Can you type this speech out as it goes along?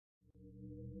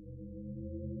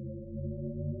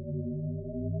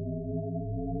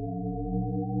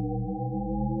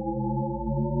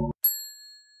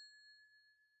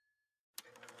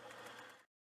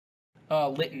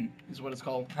Litten is what it's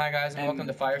called. Hi guys, and welcome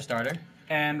to Firestarter.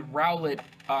 And Rowlet,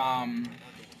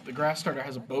 the grass starter,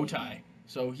 has a bow tie,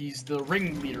 so he's the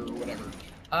ringleader or whatever.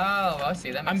 Oh, I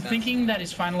see. That makes sense. I'm thinking that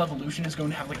his final evolution is going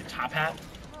to have like a top hat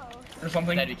or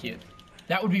something. That'd be cute.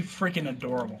 That would be freaking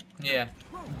adorable. Yeah.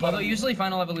 Although usually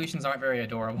final evolutions aren't very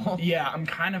adorable. Yeah, I'm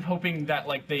kind of hoping that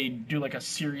like they do like a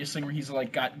serious thing where he's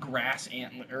like got grass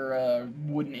antler or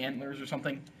wooden antlers or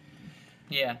something.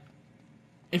 Yeah.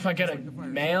 If I get a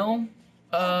male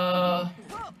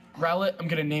Rowlet, I'm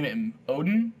gonna name it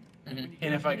Odin. Mm-hmm.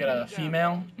 And if I get a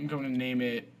female, I'm going to name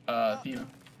it Athena.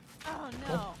 Oh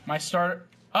no. Cool. My starter.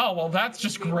 Oh well, that's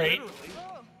just great.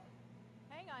 Oh.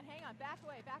 Hang on, back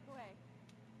away, back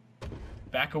away.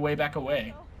 Back away, back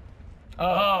away.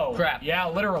 Oh, crap. Yeah,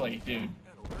 literally, dude.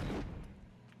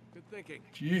 Good thinking.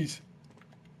 Jeez.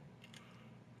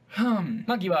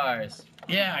 Monkey bars.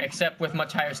 Yeah. Except with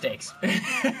much higher stakes.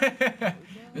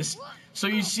 So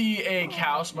you see a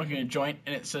cow smoking a joint,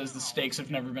 and it says the stakes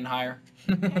have never been higher.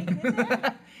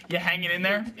 You hanging in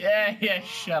there? Yeah,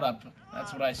 shut up.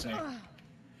 That's what I say.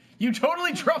 You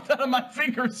totally dropped that on my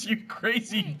fingers, you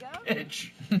crazy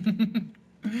bitch.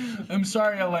 I'm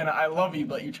sorry, Elena. I love you,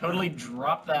 but you totally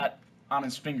dropped that on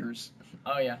his fingers.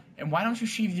 Oh, yeah. And why don't you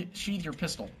sheath your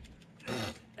pistol?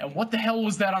 And what the hell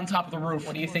was that on top of the roof?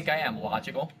 What do you think I am,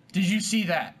 logical? Did you see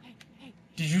that?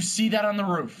 Did you see that on the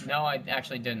roof? No, I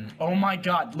actually didn't. Oh my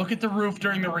god, look at the roof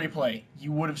during the replay.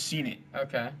 You would have seen it.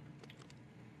 Okay.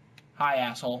 Hi,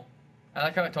 asshole. I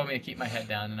like how it told me to keep my head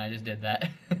down, and I just did that.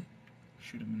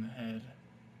 Shoot him in the head.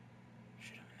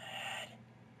 Shoot him in the head.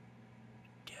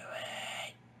 Do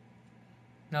it.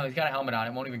 No, he's got a helmet on.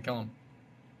 It won't even kill him.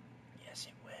 Yes,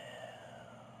 it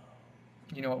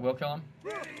will. You know what will kill him?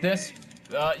 This.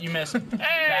 You missed.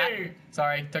 Hey! That.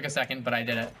 Sorry, took a second, but I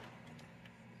did it.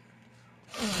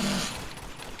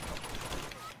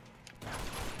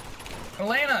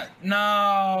 Elena!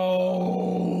 No!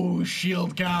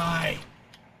 Shield guy!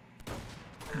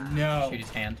 No. Shoot his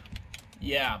hand.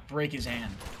 Yeah, break his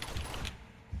hand.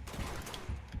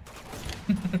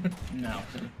 No.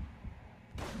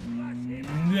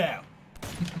 No.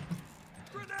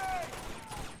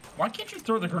 Why can't you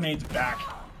throw the grenades back?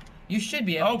 You should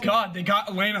be able Oh to. god, they got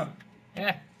Elena.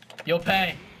 Yeah. You'll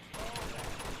pay.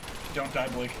 Don't die,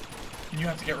 Blake. You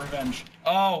have to get revenge.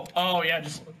 Oh, yeah,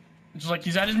 just like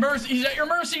he's at his mercy. He's at your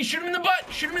mercy. Shoot him in the butt.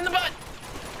 Shoot him in the butt.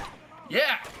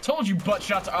 Yeah, told you butt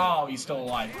shots. Oh, he's still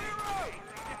alive.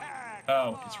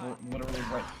 Oh, it's literally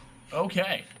right.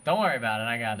 Okay. Don't worry about it.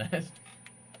 I got this.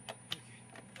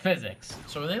 Physics.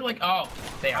 So are they like, oh,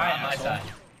 They are hi, on my asshole. side.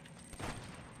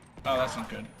 Oh, that's not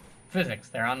good. Physics.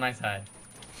 They're on my side.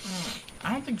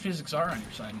 I don't think physics are on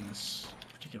your side in this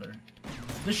particular.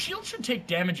 The shield should take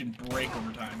damage and break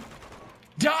over time.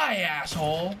 Die,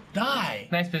 asshole! Die!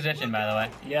 Nice position, by the way.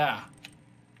 Yeah.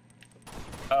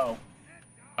 Oh.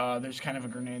 There's kind of a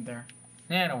grenade there.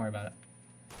 Yeah, don't worry about it.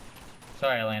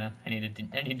 Sorry, Elena. I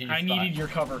needed your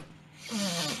cover.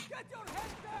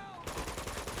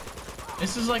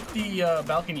 This is like the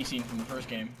balcony scene from the first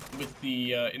game with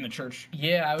the in the church.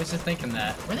 Yeah, I was just thinking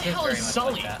that. Where the It is hell very is much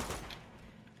Sully? like that.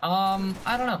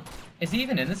 I don't know. Is he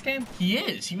even in this game? He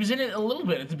is. He was in it a little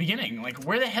bit at the beginning. Like,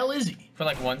 where the hell is he? For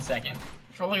like 1 second.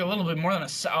 For like a little bit more than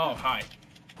oh, hi.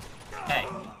 Hey.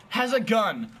 Has a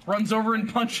gun, runs over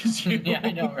and punches you. Yeah,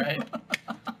 I know, right?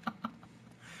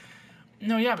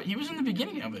 No, yeah, but he was in the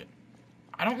beginning of it.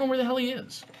 I don't know where the hell he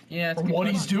is. Yeah, it's Or what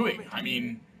he's doing. I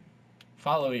mean,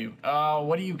 follow you.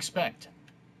 What do you expect?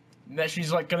 That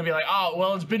she's like gonna be like, oh,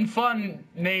 well, it's been fun,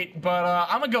 Nate, but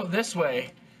I'm gonna go this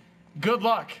way. Good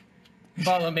luck.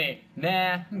 Follow me.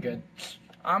 Nah, I'm good.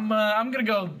 I'm gonna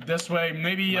go this way.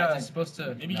 Maybe Am I supposed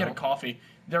to? maybe get a coffee.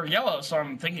 They're yellow, so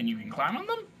I'm thinking you can climb on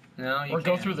them, No, you or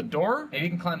go can't. through the door. Maybe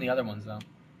you can climb the other ones though.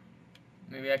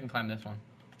 Maybe I can climb this one.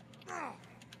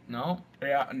 No.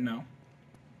 Yeah, no.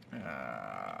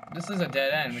 This is a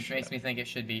dead end, which makes me think it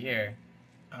should be here,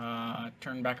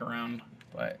 Turn back around.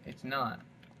 but it's not.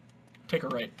 Take a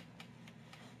right.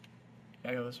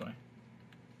 Yeah, go this way.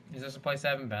 Is this a place I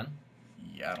haven't been?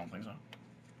 Yeah, I don't think so.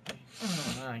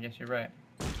 Oh, I guess you're right.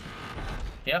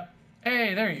 Yep.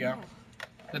 Hey, there you go.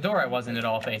 The door I wasn't at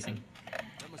all facing.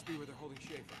 That must be where they're holding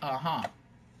Schaefer. Uh-huh.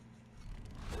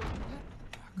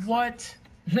 What?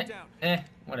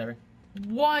 Whatever.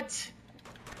 What?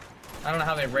 I don't know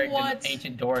how they rigged What? an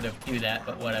ancient door to do that,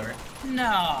 but whatever.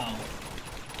 No.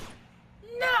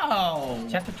 No.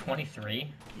 Chapter 23?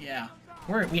 Yeah.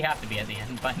 We have to be at the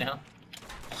end by now.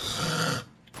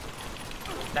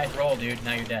 Nice roll, dude.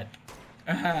 Now you're dead.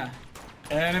 Uh-huh.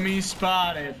 Enemy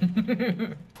spotted.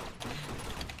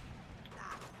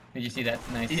 Did you see that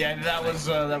nice? Yeah, that was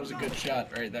a good shot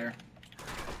right there.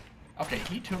 Okay,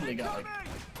 he totally got like.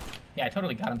 Yeah, I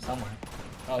totally got him somewhere.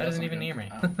 Oh, That that's isn't not even good. near me.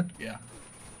 Yeah.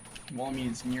 Well, I mean,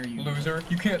 it's near you. Loser,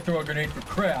 you can't throw a grenade for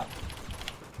crap.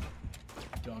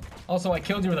 Dog. Also, I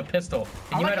killed you with a pistol,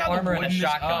 and I you like had how the armor and wood a in this-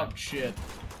 shotgun. Oh shit.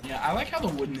 Yeah, I like how the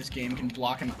wood in this game can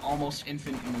block an almost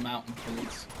infinite amount of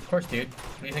bullets. Of course, dude.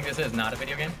 What do you think this is? Not a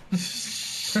video game?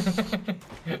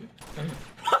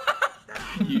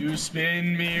 You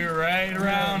spin me right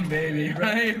round, baby,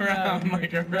 right round,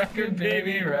 like a record,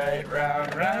 baby, right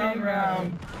round, round,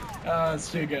 round. Oh,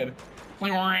 it's too good. I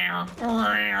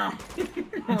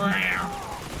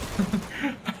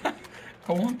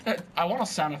want that. I want a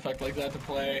sound effect like that to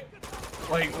play.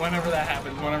 Like whenever that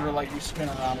happens, whenever like you spin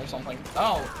around or something.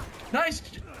 Oh, nice.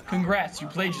 Congrats, you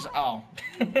played just. Oh.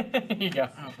 Here you go.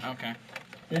 Oh, okay.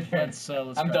 Let's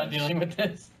I'm I'm done dealing with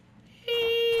this.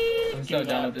 I'm so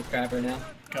done with this crap right now.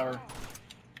 Cover.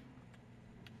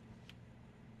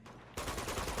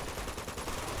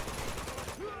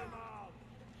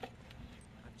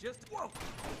 Just whoa.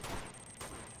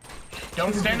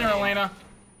 Don't stand there, Elena.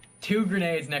 2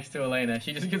 grenades next to Elena.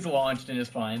 She just gets launched and is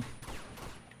fine.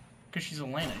 Because she's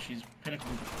Elena. She's pinnacle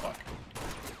of the fuck.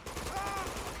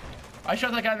 I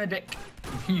shot that guy in the dick.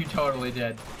 You totally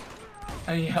did.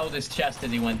 And he held his chest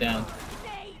as he went down.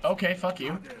 Okay, fuck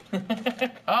you.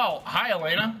 Oh, hi,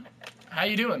 Elena. How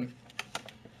you doing?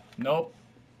 Nope.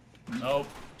 Nope.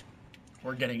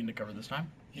 We're getting into cover this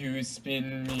time. You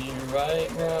spin me right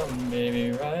round,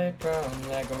 baby, right round,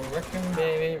 like a record,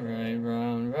 baby, right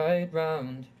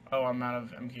round. Oh, I'm out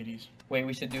of MKDs. Wait,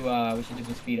 we should do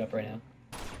some speed up right now.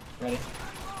 Ready?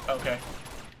 Okay.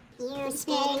 You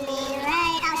spin me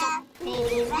right out,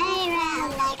 baby, right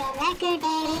round, like a record,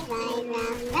 baby, right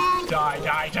round, round. Die,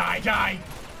 die, die, die!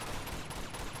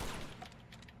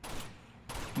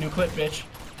 New clip, bitch.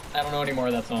 I don't know any more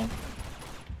of that song.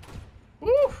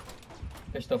 Woo!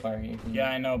 They're still firing you. Yeah,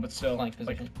 I know, but still. Flank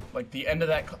position. Like the end of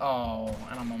that. Oh,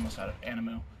 and I'm almost out of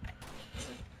ammo.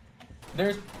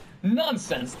 There's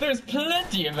nonsense. There's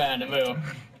plenty of animu.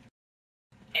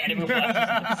 Animu flashes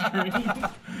on the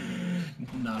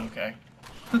screen. Not okay.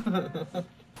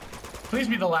 Please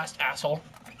be the last asshole.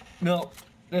 No,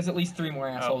 there's at least 3 more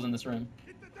assholes in this room.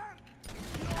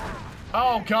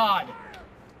 Oh God!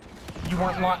 You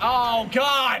weren't lying. Oh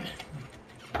God!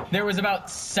 There was about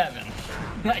 7.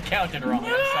 I counted wrong.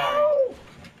 I'm sorry. No!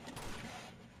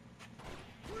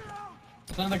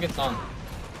 It's another good song.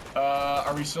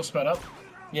 Are we still sped up?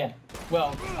 Yeah.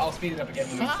 Well, I'll speed it up again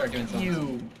when we start doing songs.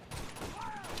 You.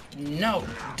 No,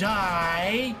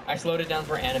 die. I slowed it down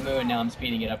for Animu and now I'm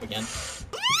speeding it up again.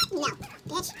 No,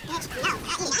 bitch, no.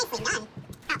 Nicely done.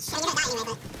 Ouch, I mean, you don't die anyway,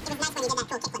 but it was nice when you did that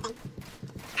cool kickflip thing.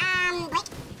 Break.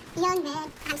 Young man.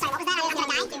 I'm sorry, what was that? I was gonna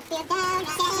die. You feel down.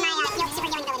 See, that's my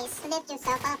superhuman abilities. Lift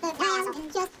yourself up the ground and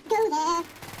just go there.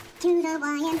 To the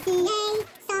YMCA.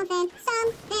 Something,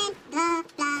 blah,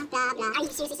 blah, blah, blah. Are you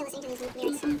seriously still listening to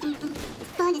these lyrics?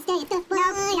 It's fun to stay at the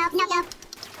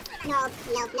No.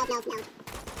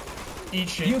 Eat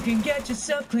shit. You can get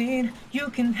yourself clean, you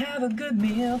can have a good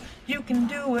meal, you can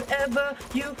do whatever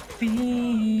you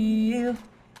feel.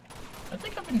 I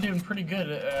think I've been doing pretty good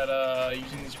at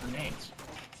using these grenades.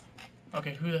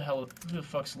 Okay, who the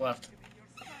fuck's left?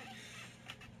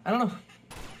 I don't know.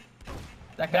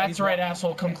 That guy That's right,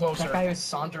 asshole. Come closer. That guy who's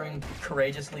sauntering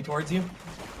courageously towards you.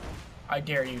 I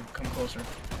dare you. Come closer.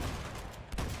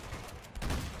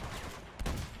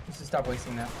 Let's just stop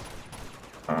wasting that.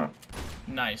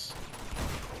 Nice.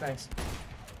 Thanks.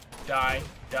 Die.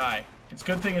 Die. It's a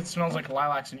good thing it smells like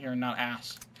lilacs in here and not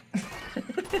ass.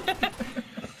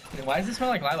 Why does it smell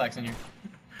like lilacs in here?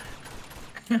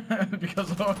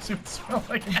 Because otherwise it would smell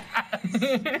like ass.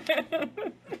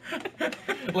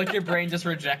 Like your brain just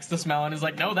rejects the smell and is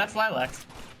like, no, that's lilacs.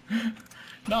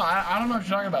 No, I don't know what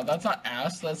you're talking about. That's not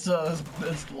ass. That's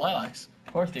lilacs.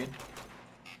 Of course, dude.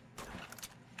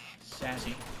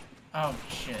 Sassy. Oh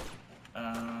shit.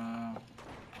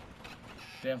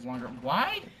 They have longer.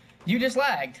 Why? You just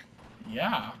lagged.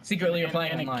 Yeah. Secretly, you're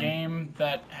playing in online. a game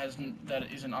that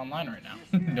isn't online right now.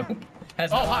 Nope.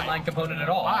 Has no hi. online component at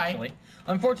all, Hi. actually.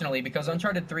 Unfortunately, because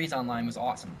Uncharted 3's online was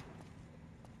awesome.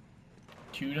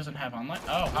 2 doesn't have online.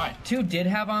 Oh, hi. 2 did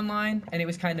have online, and it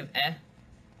was kind of eh.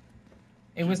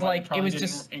 It was Well, they like, it probably was didn't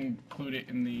just... include it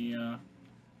in the.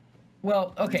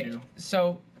 Well, okay, redo.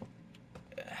 so...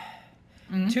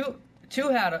 Mhm. 2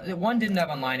 had... 1 didn't have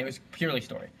online, it was purely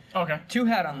story. Okay. 2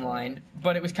 had online,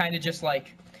 but it was kind of just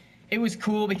like... It was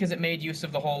cool because it made use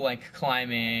of the whole, like,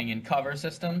 climbing and cover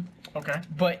system. Okay.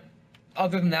 But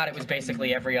other than that, it was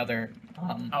basically every other...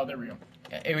 Oh, there we go.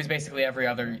 It was basically every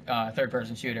other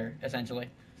third-person shooter, essentially.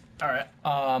 All right.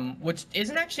 Which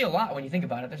isn't actually a lot when you think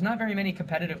about it. There's not very many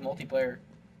competitive multiplayer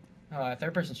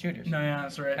third-person shooters. No, yeah,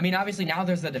 that's right. I mean, obviously now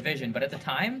there's the Division, but at the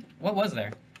time, what was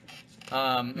there?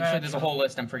 I'm sure there's a whole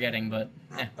list I'm forgetting, but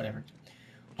whatever.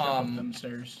 Jump up them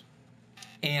stairs.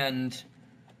 And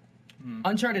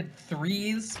Uncharted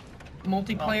 3's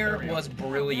multiplayer was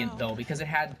brilliant though because it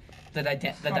had the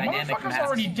dynamic motherfucker's maps.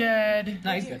 already dead.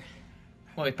 No, he's good.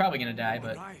 Well, he's probably gonna die,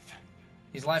 but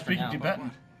he's alive for Speaking now.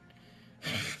 Tibetan.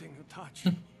 Everything you touch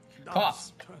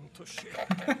Cough. turn to shit.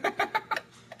 Come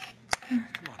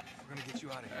on, we're gonna get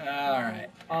you out of here. All right.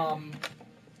 What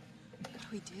do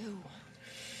we do?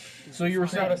 So you were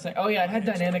So I was saying? saying, oh yeah, it had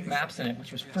dynamic maps in it,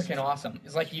 which was freaking awesome.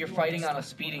 It's like you're fighting on a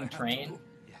speeding train,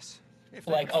 Yes.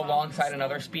 like alongside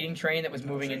another speeding train that was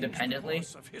moving independently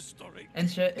and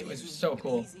shit. It was so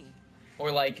cool.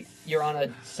 Or like you're on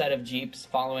a set of jeeps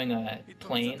following a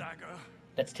plane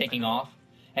that's taking off,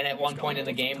 and at one point in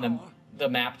the game, the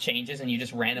map changes and you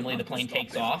just randomly the plane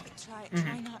takes off.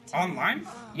 Try not to. Online?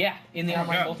 Yeah, in the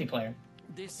online yeah. multiplayer.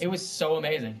 It was so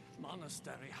amazing.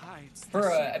 For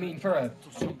a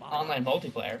online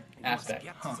multiplayer aspect.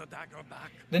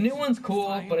 The new one's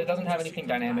cool, but it doesn't have anything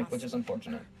dynamic, which is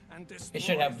unfortunate. It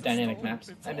should have dynamic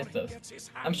maps. I miss those.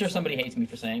 I'm sure somebody hates me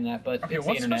for saying that, but Okay, it's the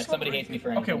what's internet. special- Somebody hates me for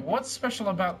anything. Okay, what's special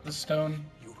about the stone?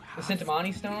 The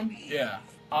Sintamani stone? Yeah.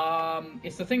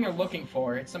 It's the thing they're looking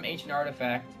for. It's some ancient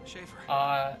artifact. Schaefer.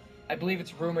 I believe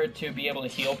it's rumored to be able to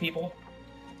heal people.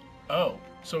 Oh,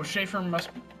 so Schaefer must,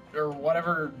 or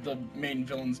whatever the main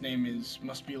villain's name is,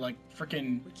 must be like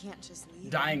freaking We can't just leave.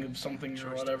 dying of something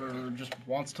or whatever, or just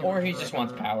wants to. Or live he just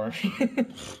wants forever. power.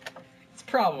 It's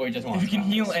probably just wants If he can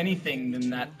power. heal anything, then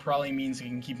that probably means he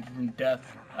can keep him from death,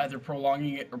 either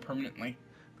prolonging it or permanently.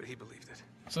 But he believed it.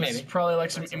 So this is Maybe. probably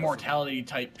like some immortality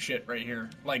type shit right here,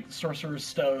 like Sorcerer's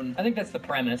Stone, I think that's the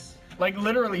premise. like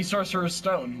literally Sorcerer's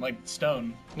Stone, like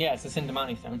stone. Yeah, it's the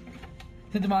Sintamani stone.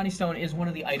 Sintamani stone is one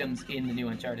of the items in the new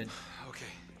Uncharted. Okay.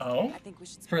 Oh. I think we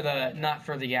should. For the not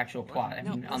for the actual plot. I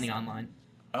mean, on the online.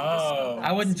 Oh.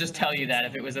 I wouldn't just tell you that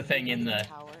if it was a thing in the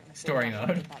story mode.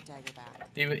 That dagger back.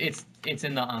 It's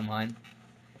in the online.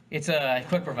 It's a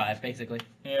quick revive basically.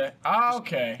 Yeah. Ah,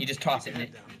 okay. You just toss it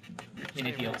and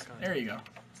it heals. There you go.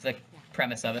 It's the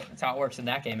premise of it. That's how it works in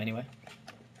that game anyway.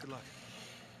 Good luck.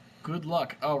 Good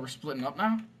luck. Oh, we're splitting up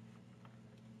now?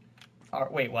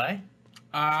 Wait, what?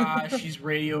 She's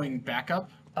radioing backup.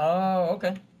 Oh,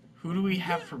 okay. Who do we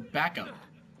have for backup?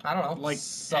 I don't know. Like,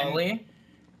 Sully?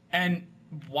 And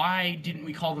why didn't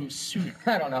we call them sooner?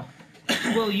 I don't know.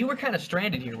 Well, you were kind of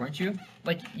stranded here, weren't you?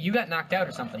 Like, you got knocked out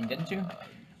or something, didn't you?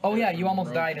 Oh yeah, you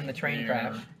almost died in the train there.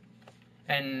 crash.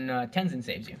 And Tenzin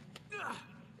saves you.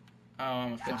 Oh,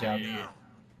 I'm a Good fucking job. idiot.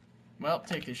 Well,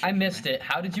 take this shit. I missed it.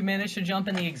 How did you manage to jump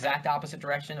in the exact opposite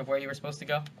direction of where you were supposed to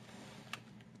go?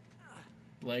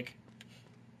 Like.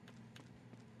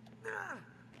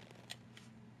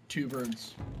 Two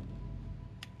birds.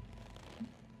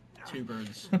 Two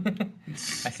birds.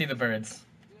 I see the birds.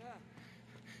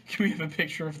 Can we have a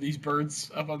picture of these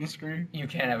birds up on the screen? You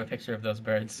can't have a picture of those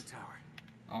birds. The tower.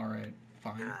 Alright,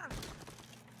 fine.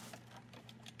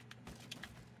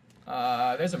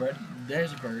 There's a bird.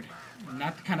 There's a bird.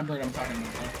 Not the kind of bird I'm talking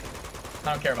about, though.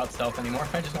 I don't care about stealth anymore.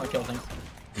 I just want to kill things.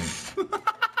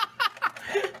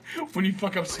 When you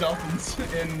fuck up stealth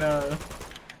in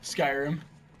Skyrim.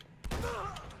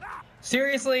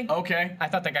 Seriously? Okay. I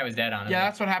thought that guy was dead, honestly. Yeah,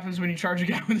 that's what happens when you charge a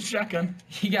guy with a shotgun.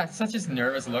 He got such a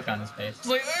nervous look on his face. It's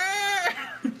like,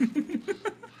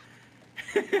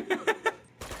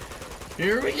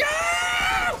 here we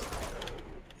go!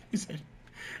 He said,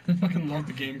 I fucking love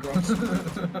the game, Grumps.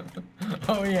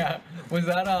 Oh yeah. Was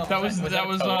that That was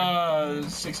Toad?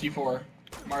 64.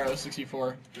 Mario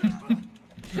 64.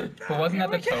 But wasn't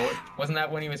that the Toad? Wasn't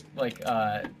that when he was like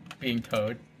being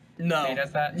Toad? No. He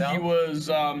does that? No? He was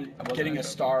getting a Toad.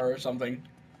 star or something.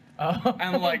 Oh.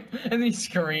 And, like- and then he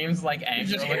screams like He's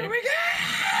just, angrily. here we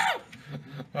go!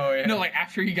 Oh yeah. No, like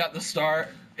after he got the star,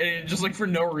 and it just like for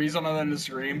no reason other than to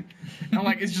scream. And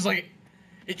like it's just like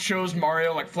it shows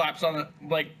Mario like flaps on the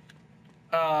like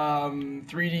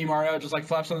 3D Mario just like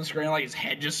flaps on the screen, like his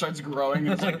head just starts growing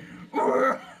and it's like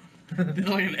did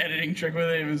like an editing trick with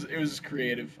it. It was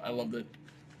creative. I loved it.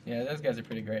 Yeah, those guys are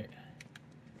pretty great.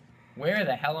 Where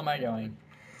the hell am I going?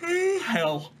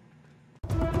 Hell.